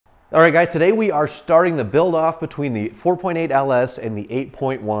All right, guys, today we are starting the build off between the 4.8 LS and the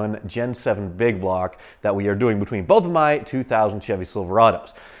 8.1 Gen 7 big block that we are doing between both of my 2000 Chevy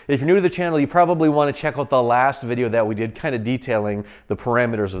Silverados. If you're new to the channel, you probably want to check out the last video that we did kind of detailing the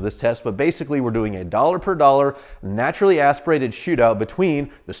parameters of this test, but basically we're doing a dollar per dollar naturally aspirated shootout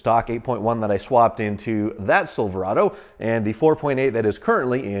between the stock 8.1 that I swapped into that Silverado and the 4.8 that is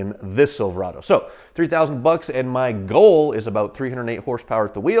currently in this Silverado. So $3,000 and my goal is about 308 horsepower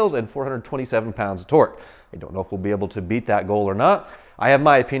at the wheels and 427 pounds of torque. I don't know if we'll be able to beat that goal or not. I have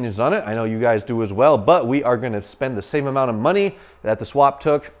my opinions on it. I know you guys do as well, but we are going to spend the same amount of money that the swap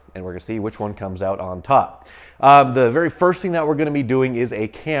took, and we're going to see which one comes out on top. The very first thing that we're going to be doing is a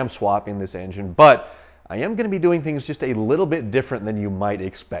cam swap in this engine, but I am going to be doing things just a little bit different than you might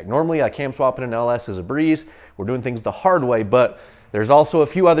expect. Normally, a cam swap in an LS is a breeze. We're doing things the hard way, but there's also a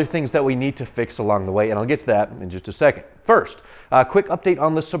few other things that we need to fix along the way, and I'll get to that in just a second. First, a quick update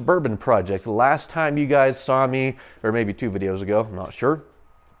on the Suburban project. Last time you guys saw me, or maybe 2 videos ago, I'm not sure,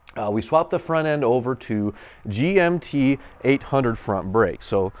 we swapped the front end over to GMT 800 front brakes.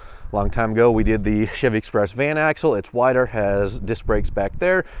 So a long time ago, we did the Chevy Express van axle. It's wider, has disc brakes back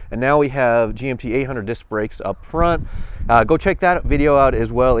there, and now we have GMT 800 disc brakes up front. Go check that video out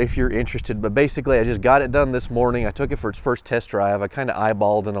as well if you're interested. But basically, I just got it done this morning. I took it for its first test drive. I kind of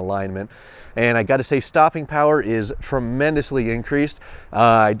eyeballed an alignment, and I got to say, stopping power is tremendously increased.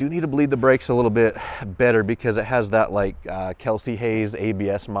 I do need to bleed the brakes a little bit better because it has that like Kelsey Hayes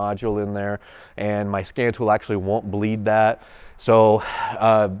ABS module in there, and my scan tool actually won't bleed that. So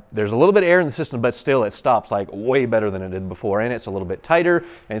there's a little bit of air in the system, but still it stops like way better than it did before, and it's a little bit tighter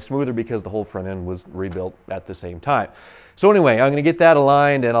and smoother because the whole front end was rebuilt at the same time. So anyway, I'm going to get that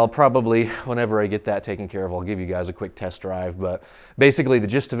aligned, and I'll probably, whenever I get that taken care of, I'll give you guys a quick test drive. But basically the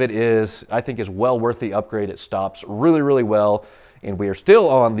gist of it is, I think it's well worth the upgrade. It stops really, really well, and we are still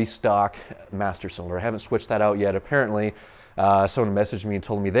on the stock master cylinder. I haven't switched that out yet. Apparently, someone messaged me and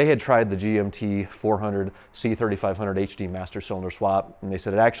told me they had tried the GMT 400 C3500 HD master cylinder swap, and they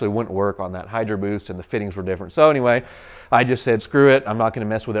said it actually wouldn't work on that Hydro Boost and the fittings were different. So anyway, I just said, screw it, I'm not going to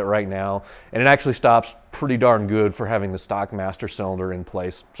mess with it right now. And it actually stops pretty darn good for having the stock master cylinder in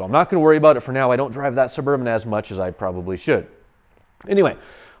place. So I'm not going to worry about it for now. I don't drive that Suburban as much as I probably should. Anyway,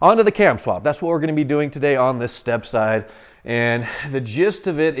 on to the cam swap. That's what we're going to be doing today on this step side. And the gist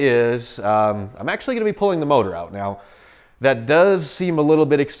of it is, I'm actually going to be pulling the motor out now. That does seem a little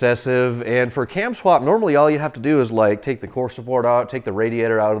bit excessive, and for a cam swap, normally all you have to do is like take the core support out, take the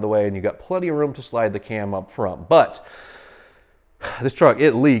radiator out of the way, and you got plenty of room to slide the cam up front. But this truck,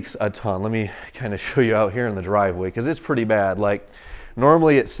 it leaks a ton. Let me kind of show you out here in the driveway because it's pretty bad. Like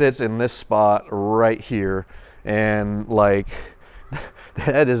normally it sits in this spot right here, and like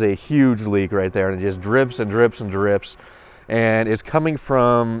that is a huge leak right there, and it just drips and drips and drips. And it's coming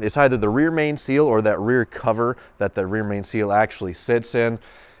from, it's either the rear main seal or that rear cover that the rear main seal actually sits in.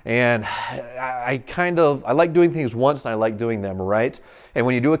 And I like doing things once, and I like doing them right. And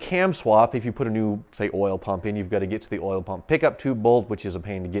when you do a cam swap, if you put a new, say, oil pump in, you've got to get to the oil pump pickup tube bolt, which is a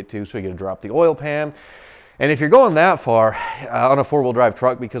pain to get to, so you got to drop the oil pan. And if you're going that far on a 4-wheel drive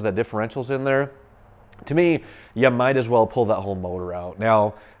truck because that differential's in there, to me, you might as well pull that whole motor out.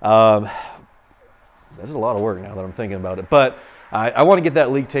 Now, this is a lot of work now that I'm thinking about it, but I want to get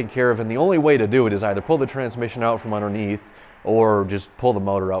that leak taken care of, and the only way to do it is either pull the transmission out from underneath or just pull the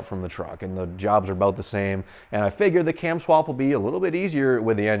motor out from the truck, and the jobs are about the same. And I figured the cam swap will be a little bit easier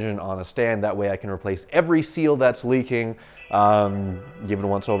with the engine on a stand. That way I can replace every seal that's leaking, give it a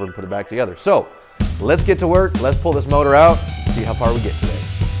once over and put it back together. So let's get to work. Let's pull this motor out, see how far we get today.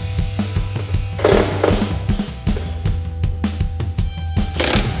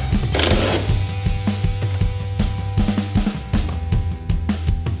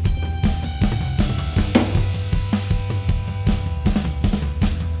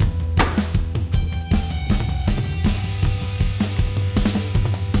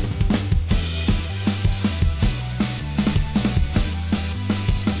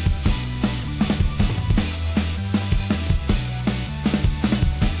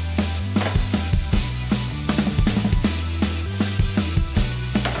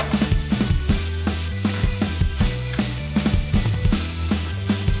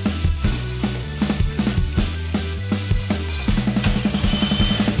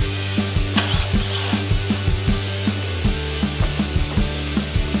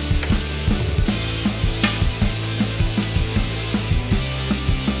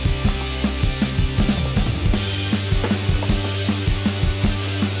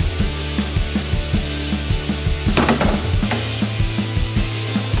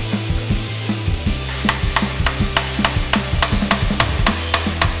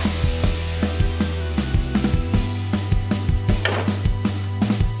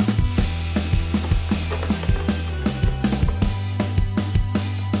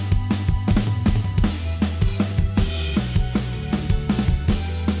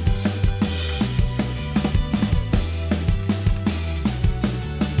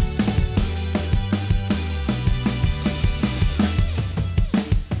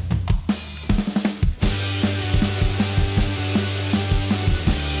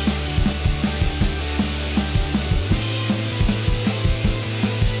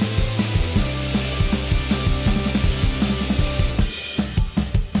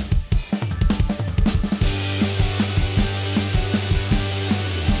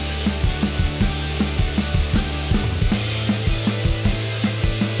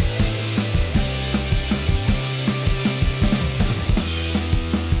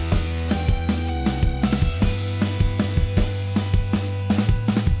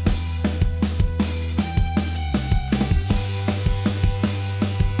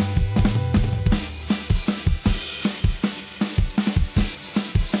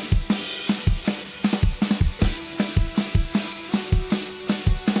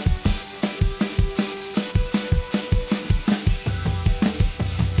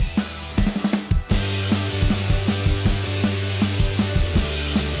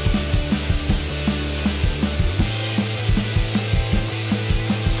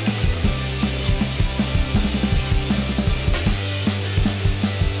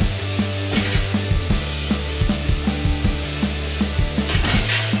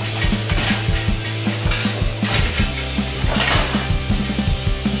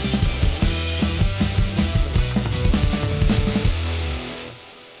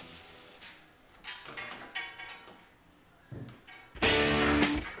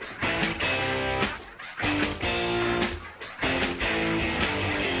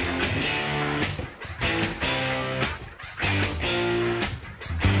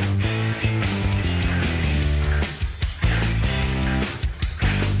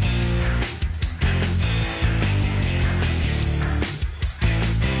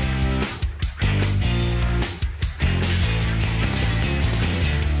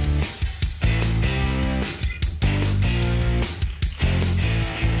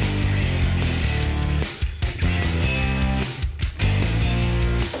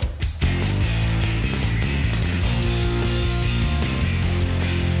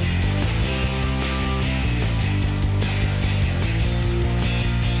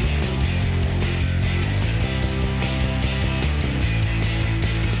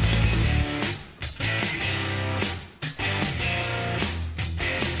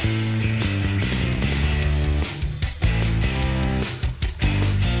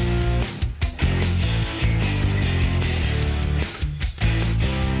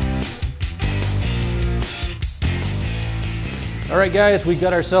 All right, guys, we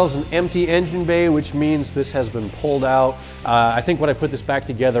got ourselves an empty engine bay, which means this has been pulled out. I think when I put this back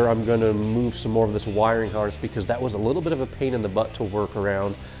together, I'm gonna move some more of this wiring harness because that was a little bit of a pain in the butt to work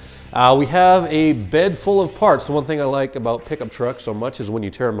around. We have a bed full of parts. The one thing I like about pickup trucks so much is when you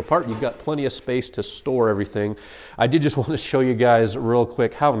tear them apart, you've got plenty of space to store everything. I did just want to show you guys real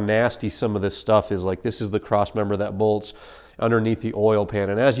quick how nasty some of this stuff is. Like, this is the cross member that bolts underneath the oil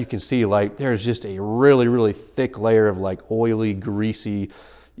pan, and as you can see, like, there's just a really thick layer of like oily, greasy,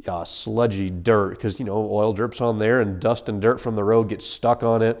 sludgy dirt, because, you know, oil drips on there and dust and dirt from the road gets stuck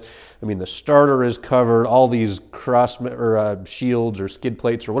on it. I mean, the starter is covered, all these shields or skid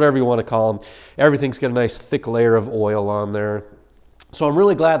plates or whatever you want to call them, everything's got a nice thick layer of oil on there. So I'm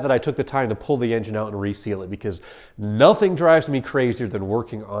really glad that I took the time to pull the engine out and reseal it, because nothing drives me crazier than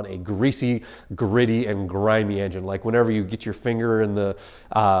working on a greasy, gritty, and grimy engine. Like, whenever you get your finger in the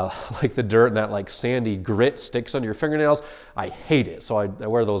like the dirt and that like sandy grit sticks on your fingernails, I hate it. So I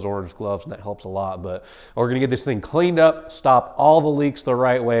wear those orange gloves, and that helps a lot. But we're gonna get this thing cleaned up, stop all the leaks the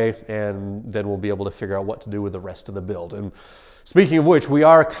right way, and then we'll be able to figure out what to do with the rest of the build. And speaking of which, we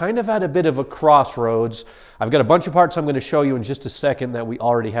are kind of at a bit of a crossroads. I've got a bunch of parts I'm going to show you in just a second that we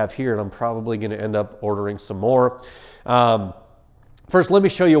already have here, and I'm probably going to end up ordering some more. First, let me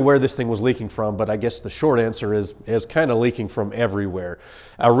show you where this thing was leaking from, but I guess the short answer is kind of leaking from everywhere.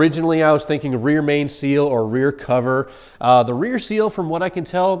 Originally, I was thinking rear main seal or rear cover. The rear seal, from what I can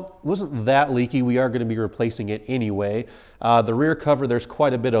tell, wasn't that leaky. We are going to be replacing it anyway. The rear cover, there's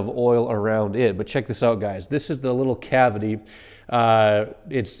quite a bit of oil around it, but check this out, guys. This is the little cavity.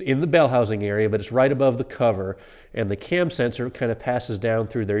 It's in the bell housing area, but it's right above the cover, and the cam sensor kind of passes down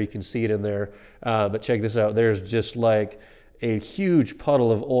through there. You can see it in there, but check this out. There's just like a huge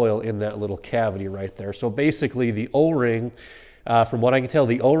puddle of oil in that little cavity right there. So basically the O-ring, from what I can tell,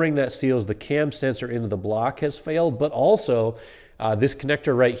 the O-ring that seals the cam sensor into the block has failed, but also this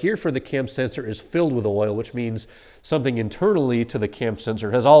connector right here for the cam sensor is filled with oil, which means something internally to the cam sensor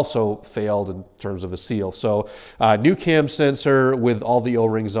has also failed in terms of a seal. So new cam sensor with all the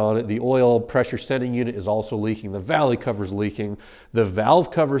O-rings on it. The oil pressure sending unit is also leaking. The valley cover is leaking. The valve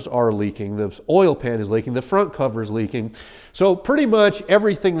covers are leaking. The oil pan is leaking. The front cover is leaking. So pretty much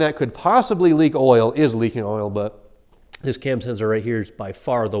everything that could possibly leak oil is leaking oil, but this cam sensor right here is by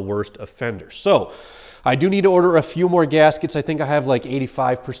far the worst offender. So I do need to order a few more gaskets. I think I have like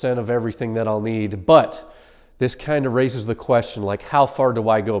 85% of everything that I'll need, but this kind of raises the question, like, how far do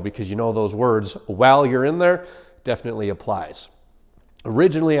I go? Because you know those words, while you're in there, definitely applies.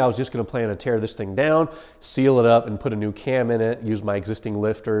 Originally, I was just going to plan to tear this thing down, seal it up, and put a new cam in it, use my existing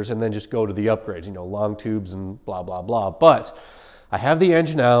lifters, and then just go to the upgrades, you know, long tubes and blah, blah, blah. But I have the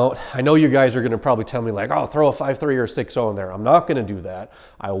engine out. I know you guys are going to probably tell me like, oh, throw a 5.3 or a 6.0 in there. I'm not going to do that.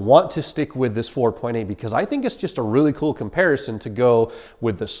 I want to stick with this 4.8 because I think it's just a really cool comparison to go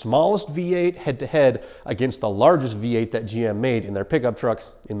with the smallest V8 head-to-head against the largest V8 that GM made in their pickup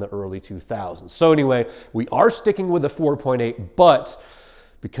trucks in the early 2000s. So anyway, we are sticking with the 4.8, but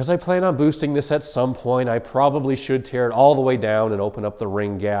because I plan on boosting this at some point, I probably should tear it all the way down and open up the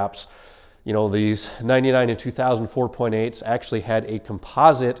ring gaps. You know, these 99 and 2000 4.8s actually had a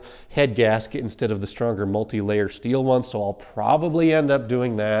composite head gasket instead of the stronger multi-layer steel one, so I'll probably end up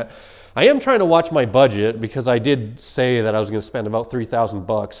doing that. I am trying to watch my budget because I did say that I was going to spend about 3,000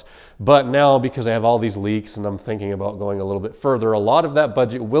 bucks, but now because I have all these leaks and I'm thinking about going a little bit further, a lot of that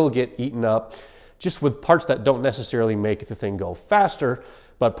budget will get eaten up just with parts that don't necessarily make the thing go faster,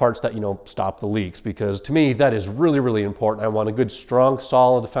 but parts that, you know, stop the leaks, because to me that is really important. I want a good, strong,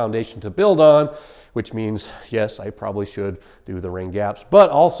 solid foundation to build on, which means, yes, I probably should do the ring gaps,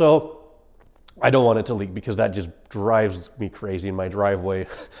 but also I don't want it to leak because that just drives me crazy in my driveway.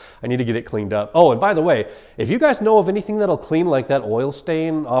 I need to get it cleaned up. Oh, and by the way, if you guys know of anything that'll clean like that oil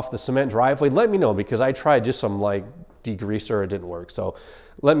stain off the cement driveway, let me know, because I tried just some like degreaser, it didn't work. So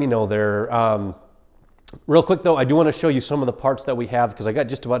let me know there. Real quick though, I do want to show you some of the parts that we have because I got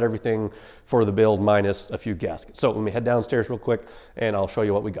just about everything for the build minus a few gaskets. So let me head downstairs real quick and I'll show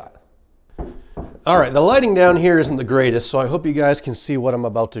you what we got. All right, the lighting down here isn't the greatest, so I hope you guys can see what I'm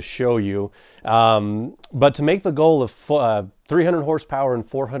about to show you. But to make the goal of 300 horsepower and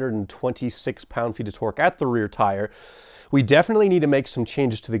 426 pound-feet of torque at the rear tire, we definitely need to make some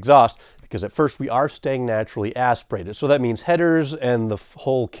changes to the exhaust, because at first we are staying naturally aspirated. So that means headers and the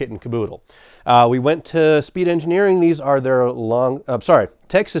whole kit and caboodle. We went to Speed Engineering. These are their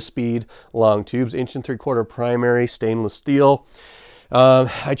Texas Speed long tubes, 1 3/4 primary stainless steel.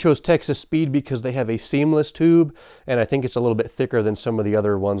 I chose Texas Speed because they have a seamless tube, and I think it's a little bit thicker than some of the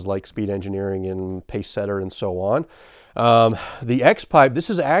other ones like Speed Engineering and Pace Setter and so on. The X pipe, this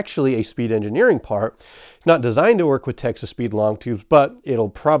is actually a speed engineering part. It's not designed to work with Texas speed long tubes, but it'll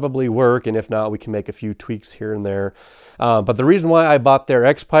probably work, and if not, we can make a few tweaks here and there. But the reason why I bought their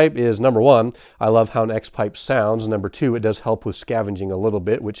X pipe is, number one, I love how an X pipe sounds. Number two, it does help with scavenging a little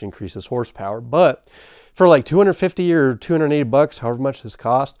bit, which increases horsepower. But for like 250 or 280 bucks, however much this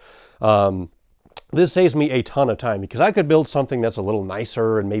cost, this saves me a ton of time, because I could build something that's a little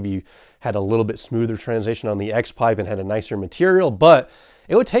nicer and maybe had a little bit smoother transition on the X pipe and had a nicer material, but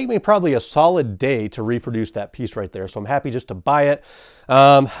it would take me probably a solid day to reproduce that piece right there. So I'm happy just to buy it,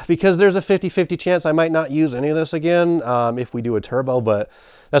 because there's a 50-50 chance I might not use any of this again if we do a turbo, but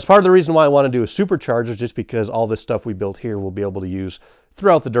that's part of the reason why I want to do a supercharger, just because all this stuff we built here we'll be able to use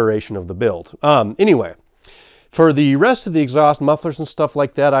throughout the duration of the build. Anyway, for the rest of the exhaust mufflers and stuff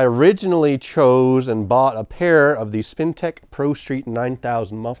like that, I originally chose and bought a pair of these Spintech Pro Street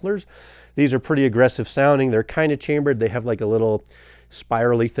 9000 mufflers. These are pretty aggressive sounding. They're kind of chambered. They have like a little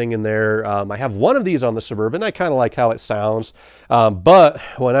spirally thing in there. I have one of these on the Suburban. I kind of like how it sounds. But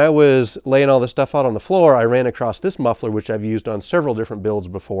when I was laying all this stuff out on the floor, I ran across this muffler, which I've used on several different builds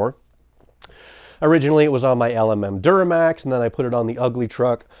before. Originally, it was on my LMM Duramax, and then I put it on the ugly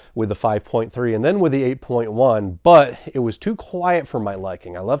truck with the 5.3 and then with the 8.1, but it was too quiet for my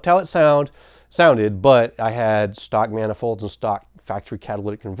liking. I loved how it sounded, but I had stock manifolds and stock factory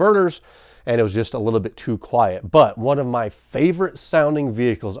catalytic converters, and it was just a little bit too quiet. But one of my favorite sounding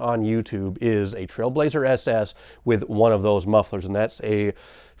vehicles on YouTube is a Trailblazer SS with one of those mufflers, and that's a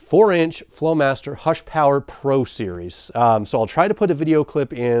 4-inch Flowmaster Hush Power Pro Series. So I'll try to put a video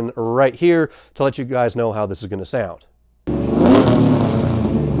clip in right here to let you guys know how this is going to sound.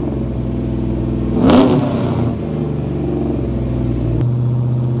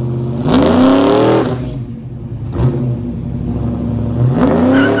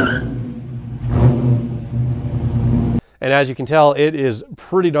 And as you can tell, it is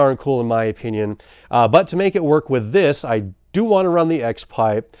pretty darn cool in my opinion. But to make it work with this, I do want to run the X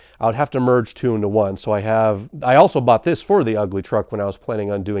pipe. I would have to merge two into one. So I also bought this for the ugly truck when I was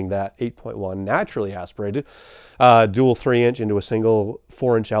planning on doing that 8.1 naturally aspirated, dual 3-inch into a single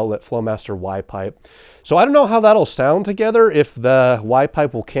 4-inch outlet Flowmaster Y pipe. So I don't know how that'll sound together, if the Y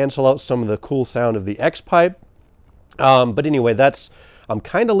pipe will cancel out some of the cool sound of the X pipe. But anyway, I'm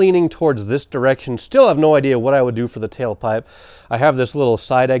kind of leaning towards this direction. Still have no idea what I would do for the tailpipe. I have this little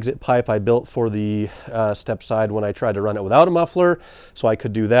side exit pipe I built for the step side when I tried to run it without a muffler, so I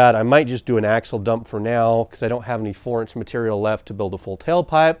could do that. I might just do an axle dump for now, because I don't have any 4-inch material left to build a full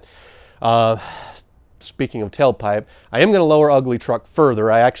tailpipe. Speaking of tailpipe, I am going to lower ugly truck further.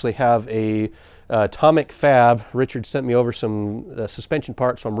 I actually have a Atomic Fab. Richard sent me over some suspension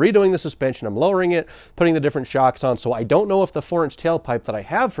parts, so I'm redoing the suspension. I'm lowering it, putting the different shocks on. So I don't know if the 4-inch tailpipe that I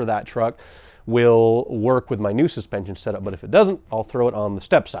have for that truck will work with my new suspension setup, but if it doesn't, I'll throw it on the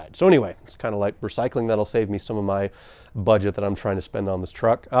step side. So anyway, it's kind of like recycling. That'll save me some of my budget that I'm trying to spend on this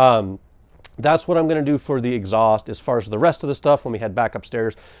truck. That's what I'm going to do for the exhaust. As far as the rest of the stuff, let me head back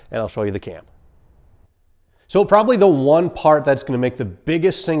upstairs and I'll show you the cam. So probably the one part that's going to make the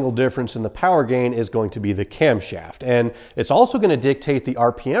biggest single difference in the power gain is going to be the camshaft. And it's also going to dictate the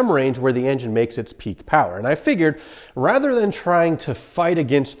RPM range where the engine makes its peak power. And I figured, rather than trying to fight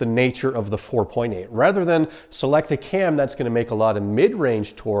against the nature of the 4.8, rather than select a cam that's going to make a lot of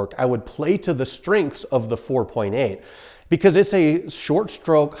mid-range torque, I would play to the strengths of the 4.8, because it's a short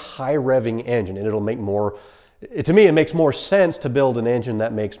stroke, high revving engine, and it'll make more. To me, it makes more sense to build an engine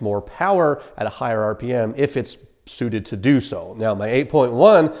that makes more power at a higher RPM if it's suited to do so. Now, my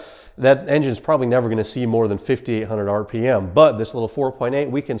 8.1, that engine is probably never going to see more than 5,800 RPM, but this little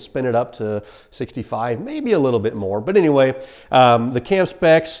 4.8, we can spin it up to 65, maybe a little bit more. But anyway, the cam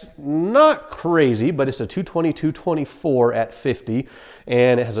specs, not crazy, but it's a 220, 224 at 50,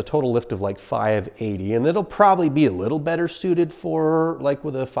 and it has a total lift of like 580, and it'll probably be a little better suited for like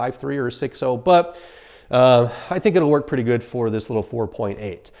with a 5.3 or a 6.0, but I think it'll work pretty good for this little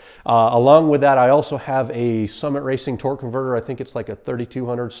 4.8. Along with that, I also have a Summit Racing torque converter. I think it's like a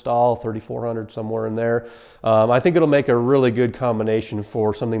 3200 stall, 3400, somewhere in there. I think it'll make a really good combination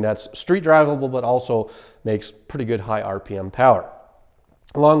for something that's street drivable, but also makes pretty good high RPM power.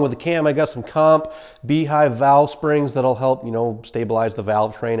 Along with the cam, I got some comp beehive valve springs that'll help, stabilize the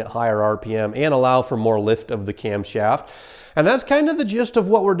valve train at higher RPM and allow for more lift of the camshaft. And that's kind of the gist of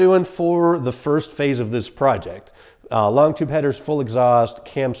what we're doing for the first phase of this project. Long tube headers, full exhaust,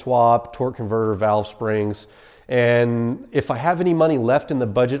 cam swap, torque converter, valve springs. And if I have any money left in the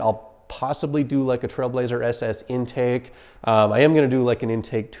budget, I'll possibly do like a Trailblazer SS intake. I am going to do like an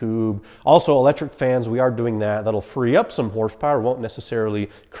intake tube. Also electric fans, we are doing that. That'll free up some horsepower. Won't necessarily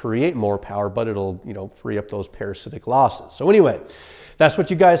create more power, but it'll, you know, free up those parasitic losses. So anyway, that's what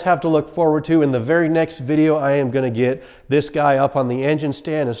you guys have to look forward to. In the very next video, I am going to get this guy up on the engine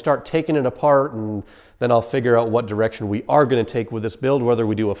stand and start taking it apart, and then I'll figure out what direction we are going to take with this build, whether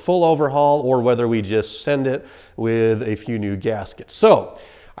we do a full overhaul or whether we just send it with a few new gaskets. So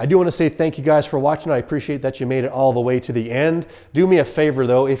I do want to say thank you guys for watching. I appreciate that you made it all the way to the end. Do me a favor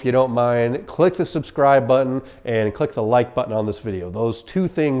though, if you don't mind, click the subscribe button and click the like button on this video. Those two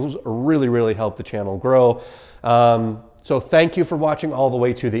things really, really help the channel grow. So thank you for watching all the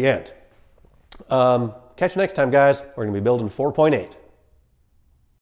way to the end. Catch you next time, guys. We're going to be building 4.8.